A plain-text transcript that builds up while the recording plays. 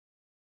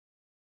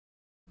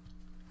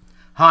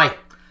Hi,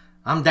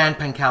 I'm Dan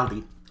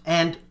Pancaldi,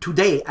 and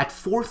today at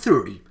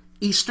 4:30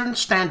 Eastern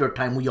Standard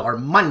Time, we are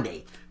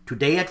Monday,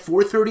 today at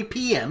 4:30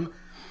 p.m.,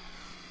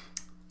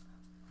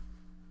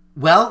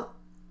 well,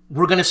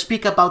 we're going to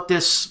speak about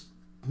this,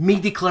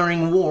 me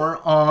declaring war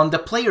on the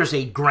players'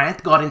 aid.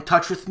 Grant got in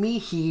touch with me.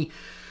 He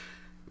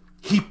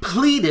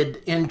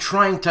pleaded in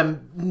trying to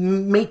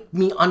make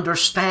me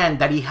understand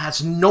that he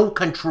has no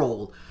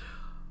control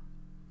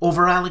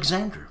over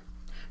Alexander.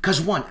 Because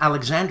one,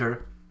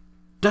 Alexander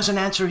doesn't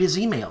answer his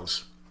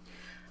emails.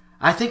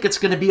 I think it's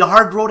going to be a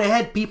hard road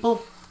ahead,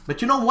 people.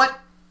 But you know what?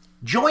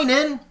 Join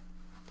in.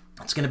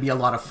 It's going to be a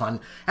lot of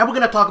fun. And we're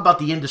going to talk about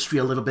the industry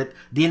a little bit.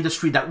 The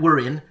industry that we're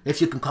in,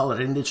 if you can call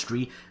it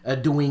industry,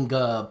 doing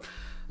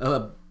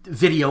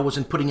videos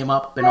and putting them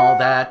up and all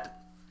that.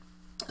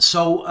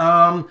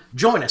 So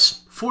join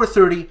us.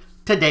 4:30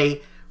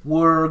 today.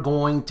 We're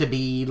going to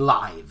be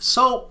live.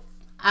 So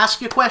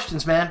ask your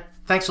questions, man.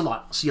 Thanks a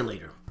lot. See you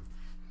later.